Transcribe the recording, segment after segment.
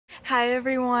Hi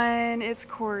everyone, it's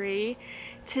Cory.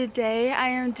 Today I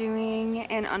am doing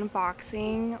an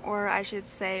unboxing, or I should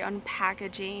say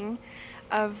unpackaging,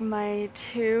 of my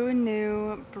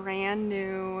two brand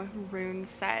new rune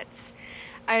sets.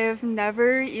 I have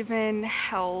never even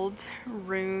held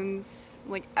runes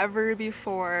like ever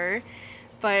before,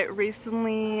 but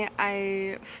recently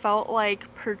I felt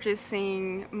like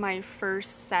purchasing my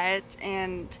first set,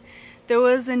 and there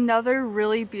was another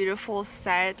really beautiful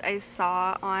set I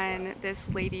saw on this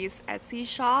lady's Etsy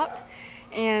shop,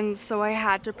 and so I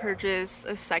had to purchase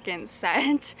a second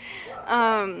set.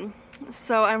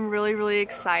 So I'm really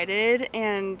excited,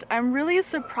 and I'm really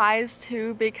surprised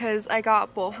too because I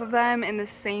got both of them in the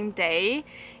same day,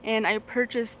 and I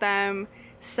purchased them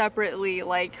separately,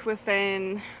 like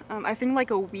within I think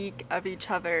like a week of each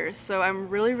other. So I'm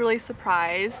really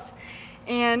surprised,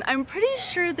 and I'm pretty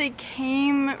sure they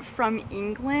came from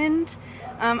England.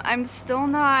 I'm still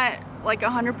not like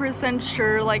 100%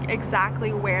 sure like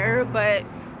exactly where, but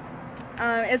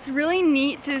it's really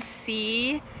neat to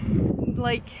see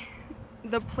like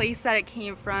the place that it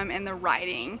came from and the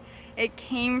writing. It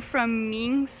came from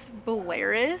Minsk,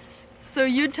 Belarus. So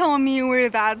you tell me where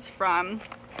that's from.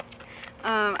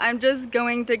 I'm just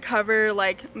going to cover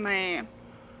like my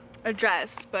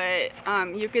address, but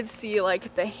you could see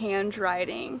like the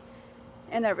handwriting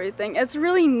and everything. It's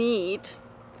really neat.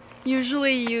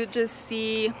 Usually you just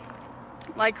see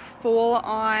like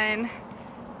full-on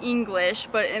English,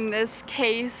 but in this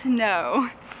case, no.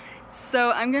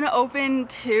 So I'm gonna open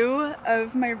two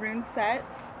of my rune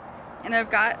sets, and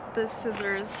I've got the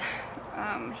scissors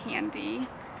handy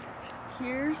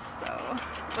here, so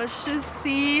let's just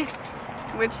see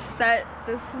which set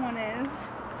this one is.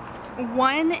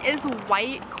 One is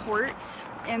white quartz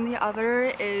and the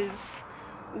other is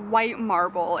white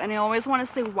marble, and I always want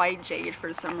to say white jade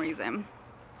for some reason,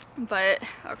 but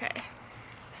okay.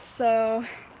 So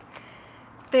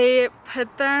they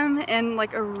put them in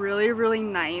like a really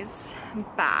nice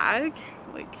bag.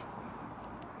 Like,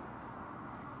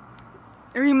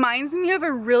 it reminds me of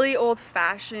a really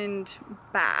old-fashioned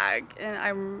bag, and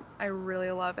I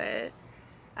really love it.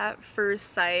 At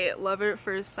first sight, love it at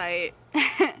first sight.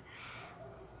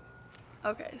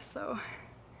 Okay, so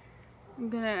I'm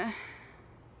gonna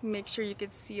make sure you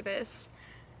could see this.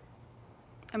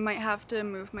 I might have to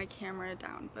move my camera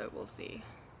down, but we'll see.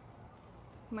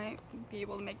 Might be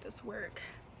able to make this work.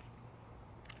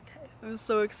 Okay, I'm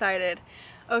so excited.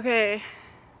 Okay,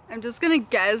 I'm just gonna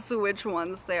guess which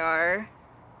ones they are.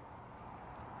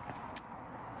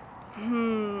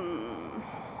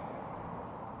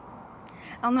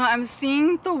 I don't know, I'm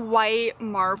seeing the white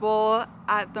marble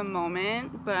at the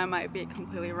moment, but I might be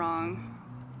completely wrong.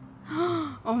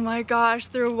 Oh my gosh,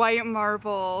 they're white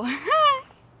marble.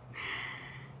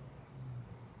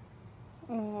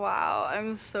 Wow,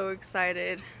 I'm so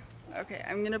excited. Okay,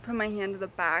 I'm gonna put my hand to the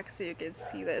back so you can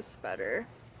see this better.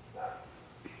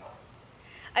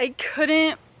 I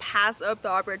couldn't pass up the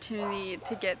opportunity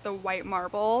to get the white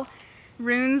marble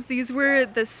runes. These were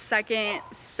the second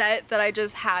set that I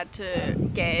just had to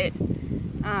get.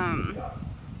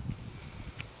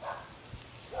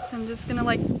 So I'm just gonna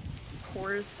like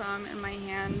pour some in my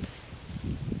hand.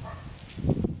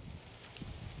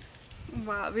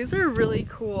 Wow, these are really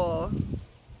cool.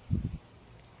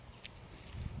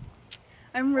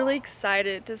 I'm really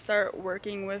excited to start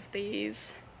working with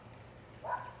these.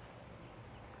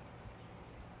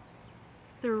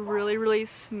 They're really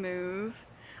smooth.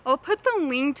 I'll put the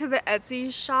link to the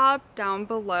Etsy shop down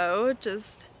below,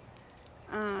 just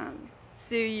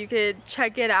so you could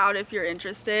check it out if you're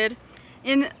interested.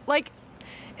 And like,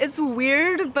 it's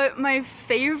weird, but my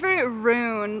favorite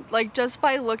rune, like just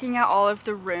by looking at all of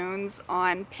the runes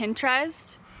on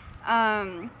Pinterest,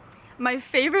 my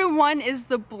favorite one is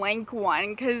the blank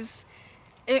one, because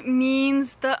it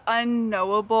means the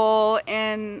unknowable,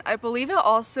 and I believe it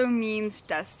also means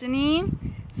destiny.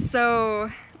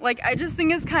 So like, I just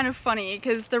think it's kind of funny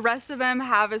because the rest of them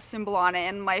have a symbol on it,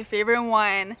 and my favorite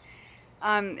one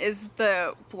is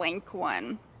the blank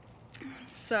one.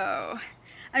 So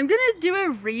I'm gonna do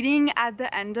a reading at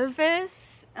the end of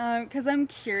this because I'm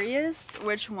curious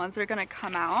which ones are gonna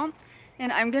come out,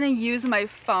 and I'm gonna use my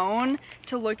phone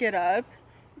to look it up.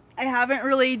 I haven't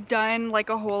really done like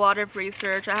a whole lot of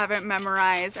research. I haven't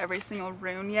memorized every single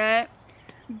rune yet,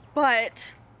 but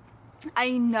I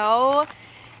know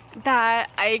that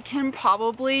I can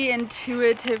probably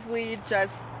intuitively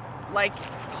just like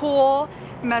pull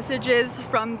messages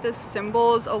from the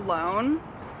symbols alone.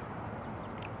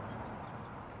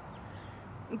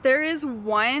 There is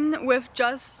one with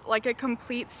just like a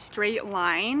complete straight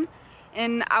line,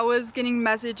 and I was getting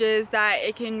messages that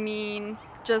it can mean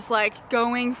just like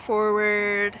going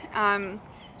forward,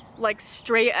 like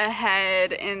straight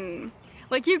ahead, and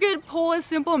like you could pull a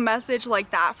simple message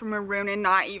like that from a rune and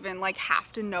not even like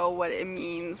have to know what it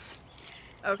means.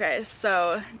 Okay,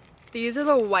 so these are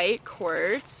the white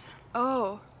quartz.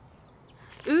 Oh,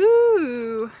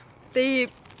 ooh, they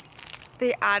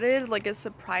added like a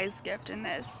surprise gift in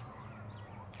this.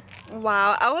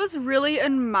 Wow, I was really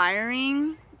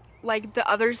admiring like the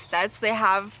other sets. They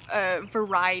have a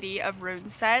variety of rune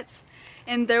sets,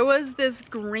 and there was this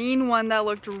green one that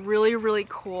looked really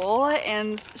cool,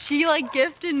 and she like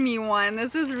gifted me one.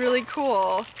 This is really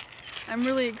cool. I'm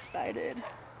really excited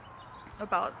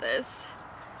about this.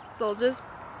 So I'll just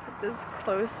put this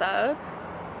close up.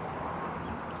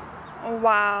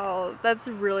 Wow, that's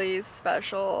really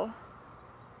special.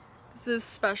 This is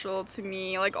special to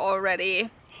me, like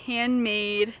already.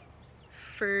 Handmade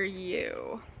for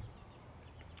you.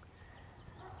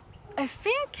 I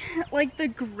think like the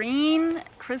green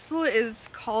crystal is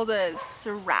called a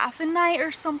seraphinite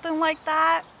or something like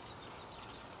that.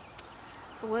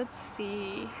 But let's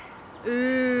see.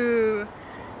 Ooh.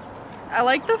 I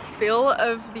like the feel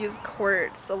of these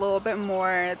quartz a little bit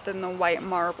more than the white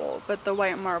marble, but the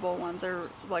white marble ones are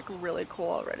like really cool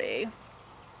already.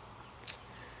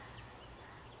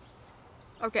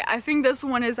 Okay, I think this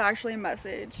one is actually a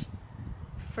message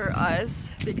for us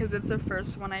because it's the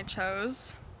first one I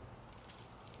chose.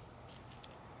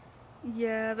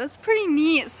 Yeah, that's pretty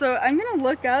neat. So I'm gonna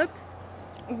look up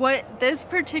what this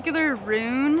particular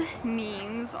rune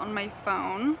means on my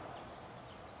phone.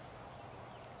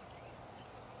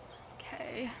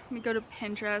 Okay, let me go to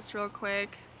Pinterest real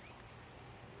quick.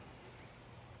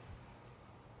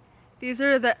 These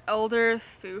are the Elder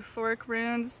Futhark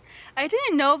runes. I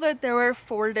didn't know that there were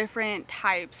 4 different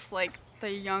types, like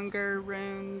the younger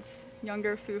runes,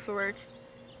 younger Futhark,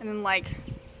 and then like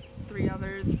 3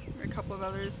 others, or a couple of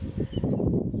others.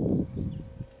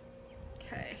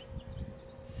 Okay,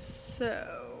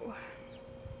 so,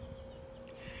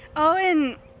 oh,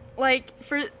 and like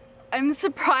I'm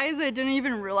surprised I didn't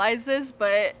even realize this,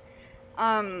 but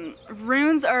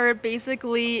runes are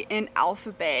basically an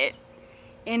alphabet.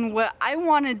 And what I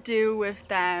want to do with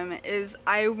them is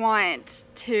I want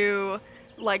to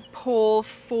like pull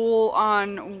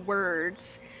full-on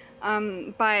words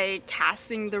by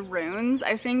casting the runes.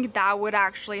 I think that would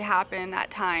actually happen at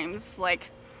times.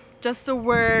 Like just the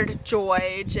word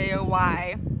joy,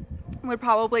 J-O-Y, would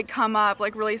probably come up,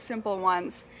 like really simple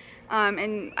ones.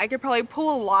 And I could probably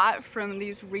pull a lot from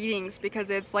these readings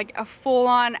because it's like a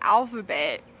full-on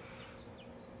alphabet.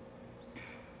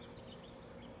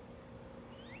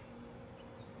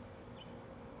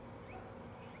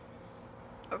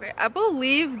 Okay, I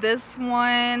believe this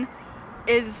one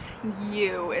is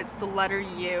U. It's the letter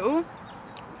U.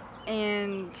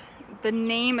 And the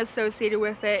name associated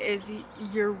with it is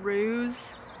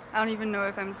Uruz. I don't even know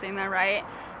if I'm saying that right.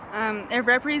 It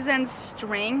represents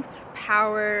strength,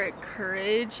 power,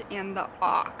 courage, and the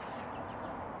ox.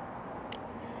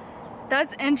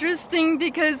 That's interesting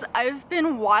because I've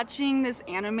been watching this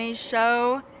anime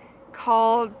show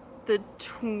called The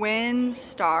Twin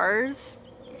Stars.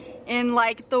 And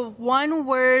like the one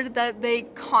word that they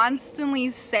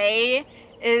constantly say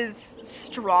is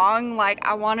strong, like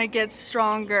I want to get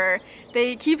stronger.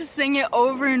 They keep saying it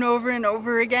over and over and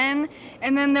over again.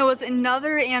 And then there was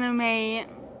another anime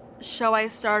show I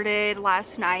started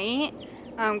last night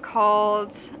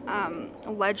called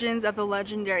Legends of the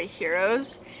Legendary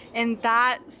Heroes, and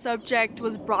that subject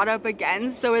was brought up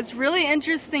again. So it's really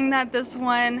interesting that this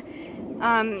one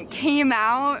came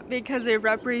out because it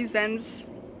represents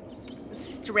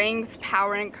strength,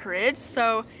 power, and courage.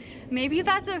 So maybe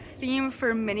that's a theme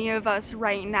for many of us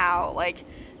right now, like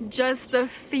just the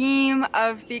theme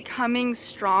of becoming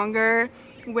stronger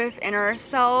within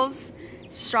ourselves,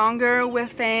 stronger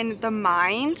within the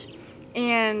mind.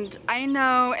 And I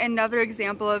know another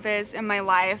example of this in my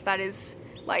life that is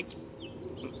like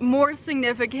more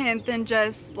significant than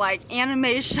just like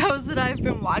anime shows that I've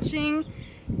been watching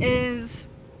is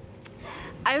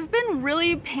I've been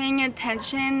really paying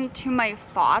attention to my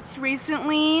thoughts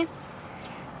recently,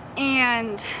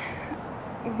 and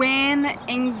when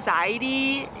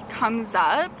anxiety comes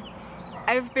up,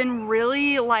 I've been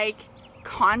really like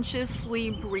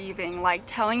consciously breathing, like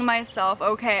telling myself,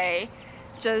 okay,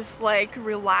 just like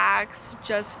relax,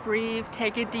 just breathe,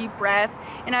 take a deep breath.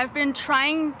 And I've been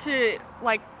trying to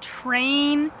like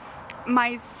train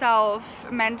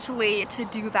myself mentally to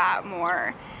do that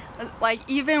more. Like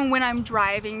even when I'm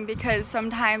driving, because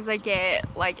sometimes I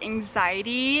get like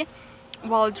anxiety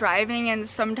while driving, and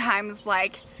sometimes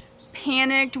like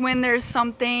panicked when there's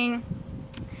something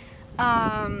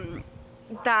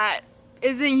that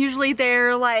isn't usually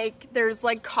there. Like there's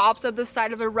like cops at the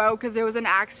side of the road because there was an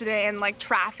accident, and like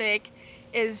traffic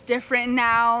is different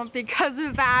now because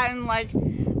of that. And like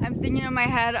I'm thinking in my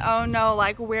head, oh no,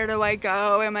 like where do I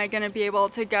go? Am I gonna be able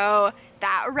to go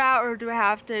that route, or do I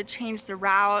have to change the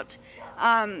route?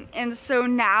 And so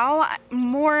now,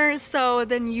 more so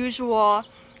than usual,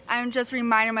 I'm just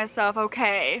reminding myself,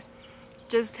 okay,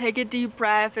 just take a deep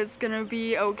breath, it's gonna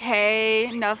be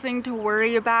okay, nothing to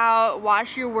worry about,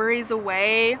 wash your worries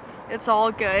away, it's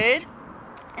all good.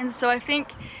 And so I think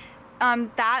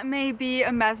that may be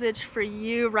a message for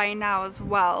you right now as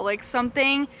well. Like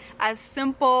something as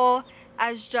simple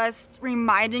as just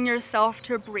reminding yourself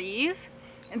to breathe,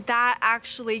 that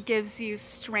actually gives you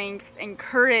strength and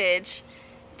courage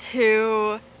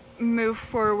to move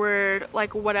forward,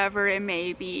 like whatever it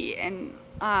may be, and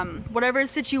whatever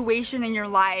situation in your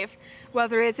life,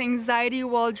 whether it's anxiety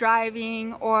while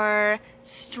driving, or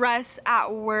stress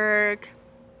at work,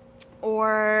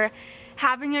 or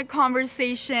having a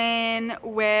conversation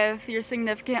with your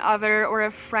significant other or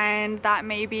a friend that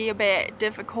may be a bit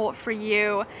difficult for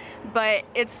you, but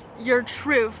it's your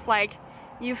truth. Like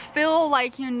you feel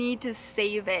like you need to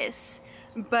say this,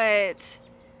 but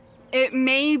it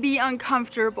may be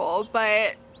uncomfortable,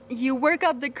 but you work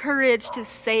up the courage to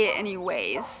say it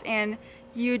anyways, and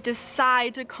you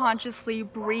decide to consciously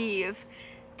breathe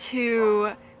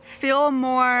to feel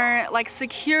more like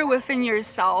secure within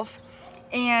yourself,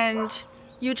 and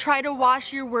you try to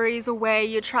wash your worries away.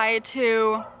 You try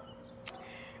to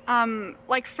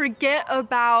like forget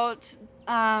about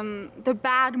the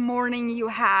bad morning you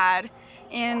had,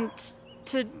 and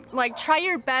to like try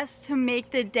your best to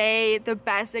make the day the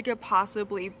best it could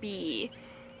possibly be,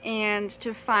 and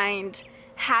to find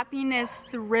happiness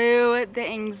through the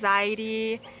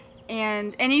anxiety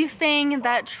and anything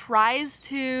that tries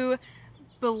to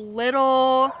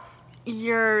belittle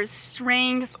your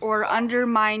strength or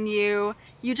undermine you.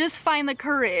 You just find the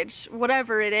courage,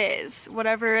 whatever it is,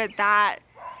 whatever that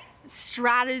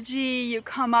strategy you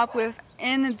come up with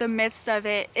in the midst of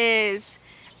it is,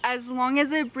 as long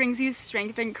as it brings you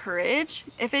strength and courage,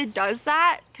 if it does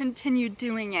that, continue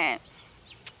doing it.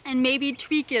 And maybe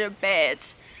tweak it a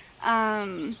bit.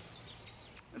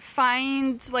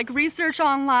 Find, like, research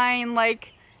online,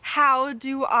 like, how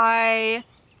do I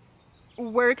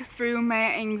work through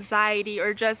my anxiety,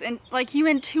 or just, and like, you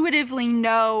intuitively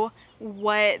know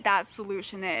what that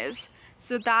solution is.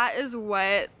 So that is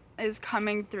what is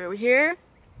coming through here.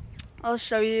 I'll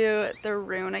show you the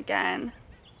rune again.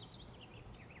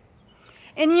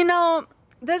 And you know,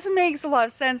 this makes a lot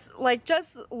of sense. Like,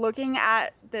 just looking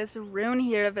at this rune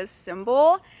here, this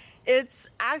symbol, it's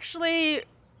actually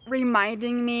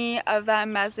reminding me of that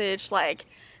message, like,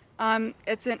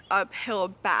 it's an uphill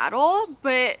battle,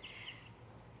 but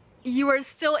you are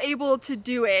still able to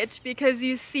do it because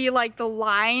you see, like, the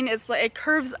line, it's like it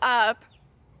curves up,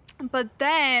 but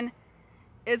then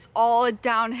it's all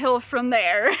downhill from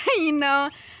there. You know,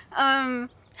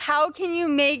 how can you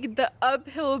make the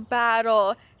uphill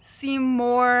battle seem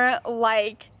more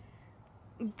like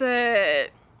the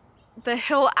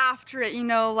hill after it, you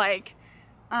know, like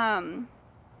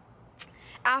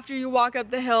after you walk up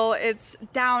the hill, it's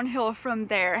downhill from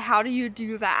there. How do you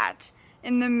do that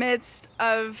in the midst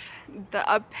of the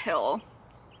uphill?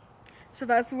 So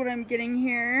that's what I'm getting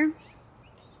here.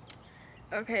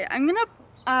 Okay, I'm gonna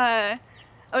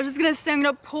I was just gonna say I'm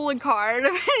gonna pull a card.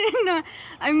 No,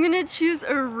 I'm gonna choose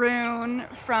a rune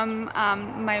from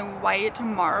my white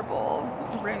marble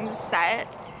rune set,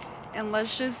 and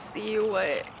let's just see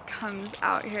what comes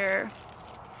out here.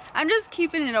 I'm just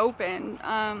keeping it open.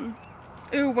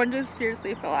 Ooh, one just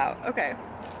seriously fell out. Okay.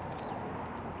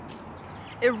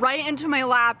 It right into my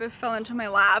lap. It fell into my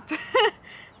lap.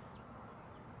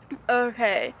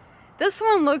 Okay. This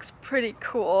one looks pretty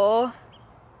cool.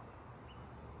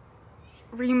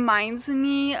 Reminds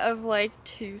me of like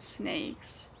two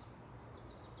snakes.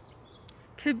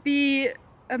 Could be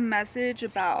a message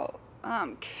about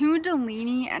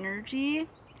Kundalini energy,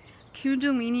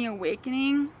 Kundalini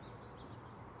awakening.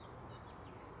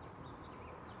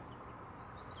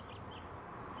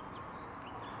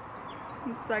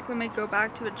 One sec, let me go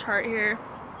back to the chart here.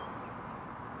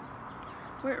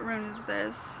 What rune is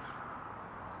this?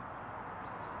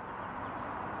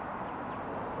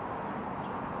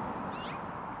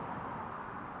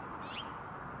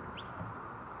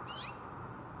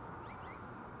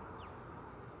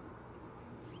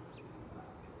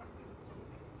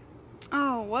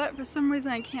 Oh, what? For some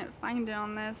reason I can't find it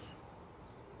on this.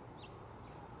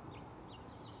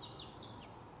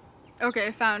 Okay,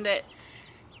 I found it.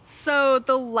 So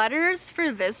the letters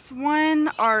for this one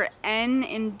are N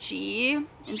and G.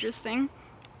 Interesting.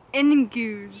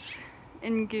 Ingoos.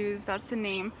 Ingoos, that's the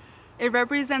name. It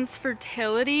represents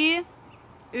fertility.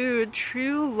 Ooh,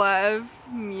 true love,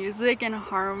 music, and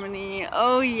harmony.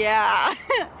 Oh yeah.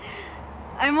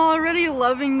 I'm already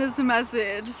loving this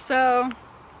message. So,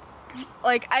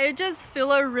 like, I just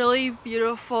feel a really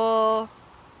beautiful,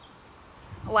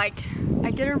 like,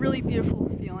 I get a really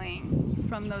beautiful feeling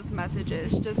from those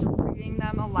messages, just reading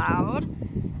them aloud.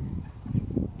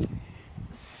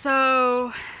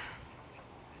 So,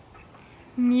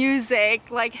 music,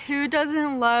 like, who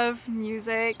doesn't love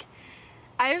music?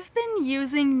 I've been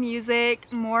using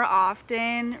music more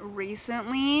often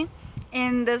recently,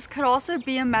 and this could also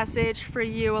be a message for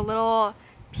you, a little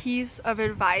piece of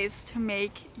advice to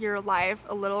make your life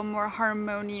a little more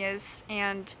harmonious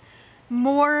and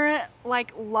more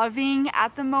like loving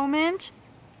at the moment.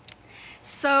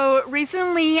 So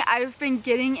recently I've been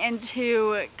getting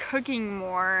into cooking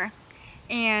more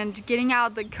and getting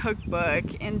out the cookbook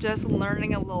and just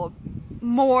learning a little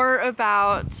more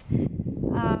about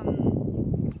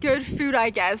good food,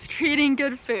 I guess, creating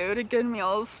good food, good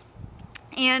meals.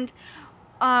 And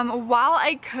while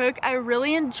I cook, I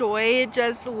really enjoy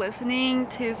just listening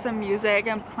to some music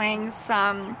and playing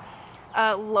some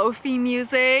lo-fi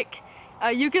music.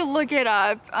 You can look it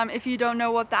up if you don't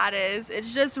know what that is.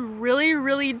 It's just really,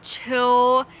 really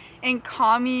chill and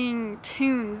calming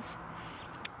tunes.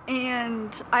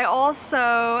 And I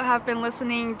also have been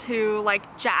listening to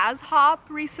like jazz hop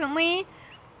recently,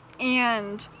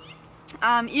 and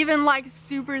even like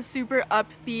super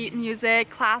upbeat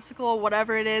music, classical,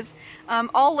 whatever it is.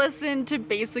 I'll listen to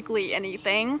basically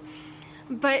anything.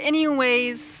 But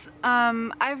anyways,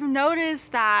 I've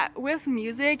noticed that with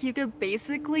music you could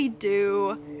basically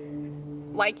do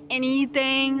like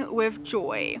anything with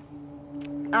joy.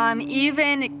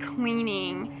 Even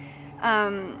cleaning.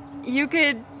 You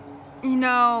could, you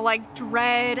know, like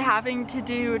dread having to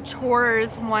do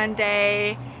chores one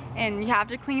day and you have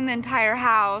to clean the entire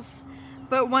house.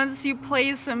 But once you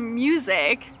play some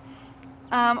music,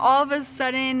 all of a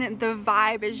sudden the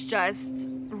vibe is just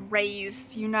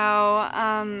raised, you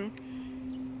know.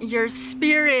 Your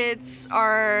spirits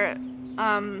are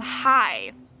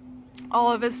high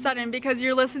all of a sudden because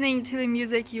you're listening to the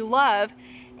music you love,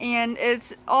 and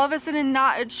it's all of a sudden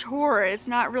not a chore. It's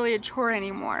not really a chore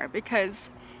anymore because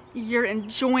you're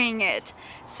enjoying it.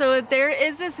 So there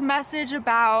is this message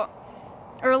about,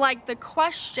 or like the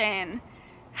question,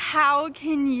 how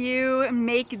can you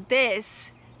make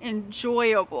this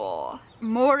enjoyable,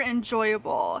 more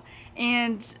enjoyable?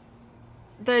 And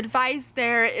the advice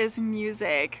there is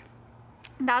music.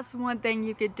 That's one thing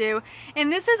you could do.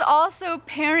 And this is also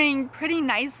pairing pretty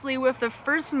nicely with the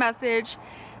first message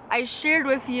I shared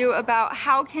with you about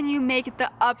how can you make the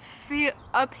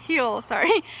uphill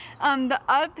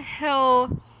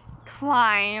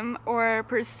climb or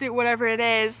pursuit, whatever it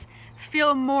is,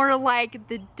 feel more like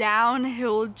the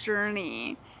downhill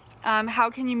journey. How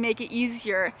can you make it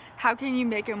easier? How can you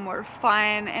make it more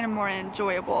fun and more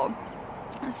enjoyable?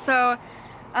 So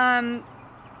the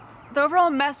overall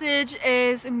message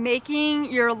is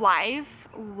making your life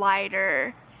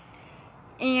lighter,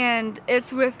 and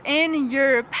it's within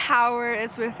your power,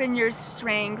 it's within your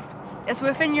strength, it's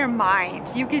within your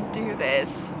mind. You could do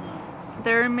this.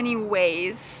 There are many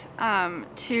ways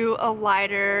to a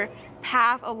lighter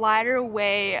path, a lighter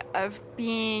way of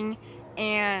being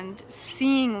and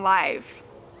seeing life.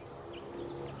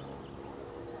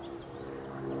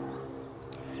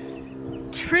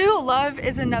 True love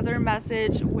is another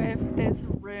message with this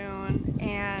rune,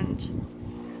 and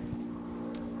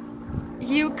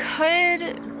you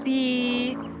could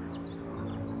be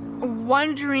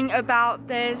wondering about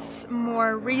this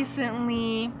more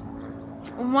recently,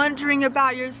 wondering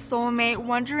about your soulmate,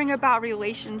 wondering about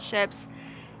relationships,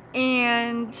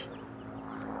 and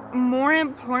more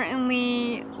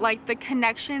importantly, like the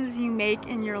connections you make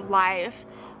in your life.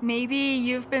 Maybe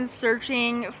you've been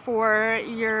searching for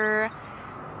your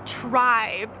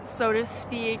tribe, so to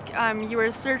speak. You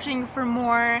are searching for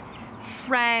more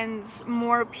friends,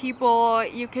 more people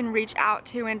you can reach out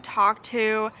to and talk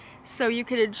to so you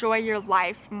could enjoy your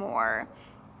life more.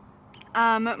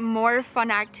 More fun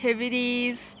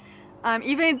activities,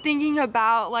 even thinking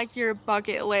about like your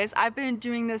bucket list. I've been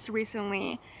doing this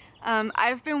recently.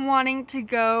 I've been wanting to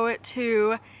go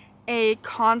to a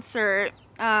concert,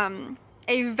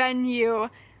 a venue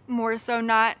more so,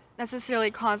 not necessarily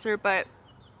a concert, but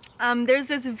there's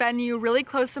this venue really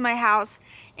close to my house,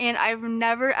 and I've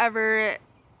never ever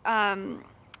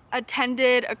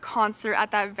attended a concert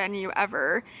at that venue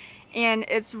ever, and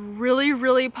it's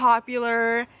really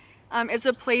popular. It's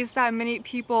a place that many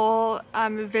people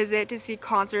visit to see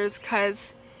concerts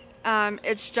because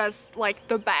It's just like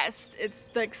the best. It's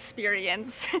the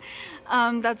experience.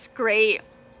 That's great.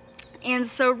 And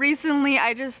so recently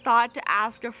I just thought to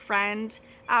ask a friend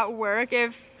at work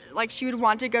if like she would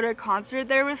want to go to a concert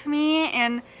there with me,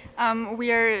 and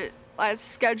we are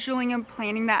scheduling and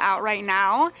planning that out right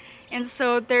now. And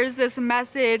so there's this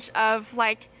message of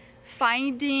like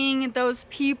finding those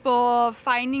people,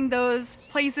 finding those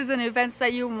places and events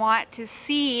that you want to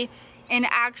see, and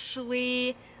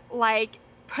actually like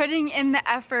putting in the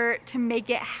effort to make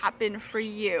it happen for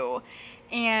you,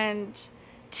 and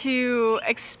to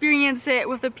experience it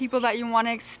with the people that you want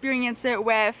to experience it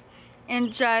with,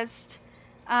 and just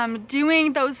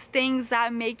doing those things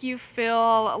that make you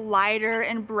feel lighter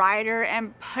and brighter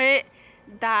and put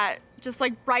that just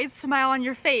like bright smile on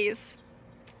your face.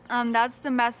 That's the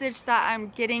message that I'm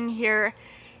getting here.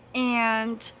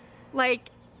 And like,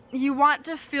 you want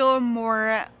to feel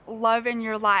more love in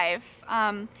your life.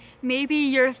 Maybe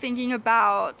you're thinking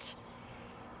about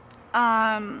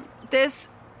this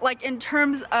like in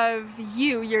terms of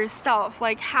you, yourself,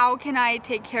 like how can I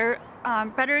take care,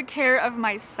 better care of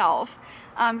myself?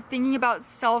 Thinking about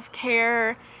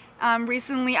self-care.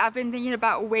 Recently I've been thinking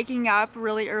about waking up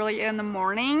really early in the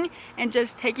morning and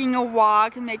just taking a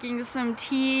walk, making some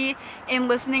tea, and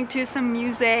listening to some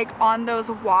music on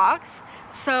those walks.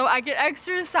 So I could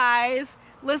exercise,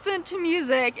 listen to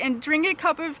music, and drink a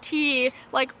cup of tea,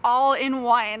 like all in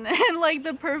one, and like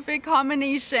the perfect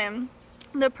combination,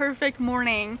 the perfect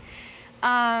morning.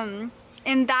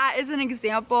 And that is an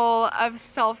example of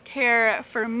self-care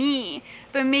for me.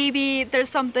 But maybe there's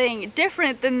something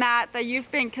different than that that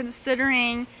you've been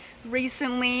considering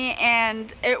recently,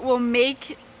 and it will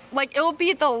make, like, it will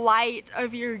be the light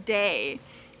of your day.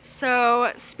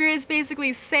 So Spirit's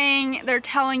basically saying, they're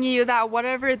telling you that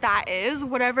whatever that is,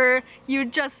 whatever you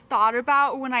just thought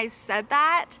about when I said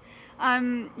that,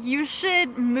 you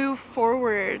should move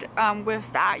forward with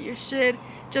that. You should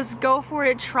just go for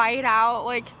it, try it out.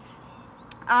 Like,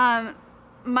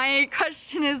 my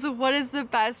question is, what is the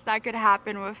best that could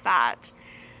happen with that?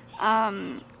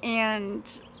 And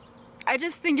I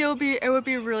just think it would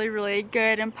be really, really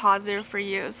good and positive for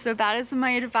you. So that is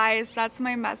my advice. That's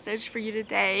my message for you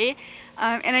today.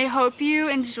 And I hope you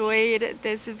enjoyed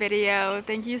this video.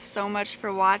 Thank you so much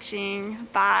for watching.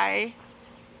 Bye.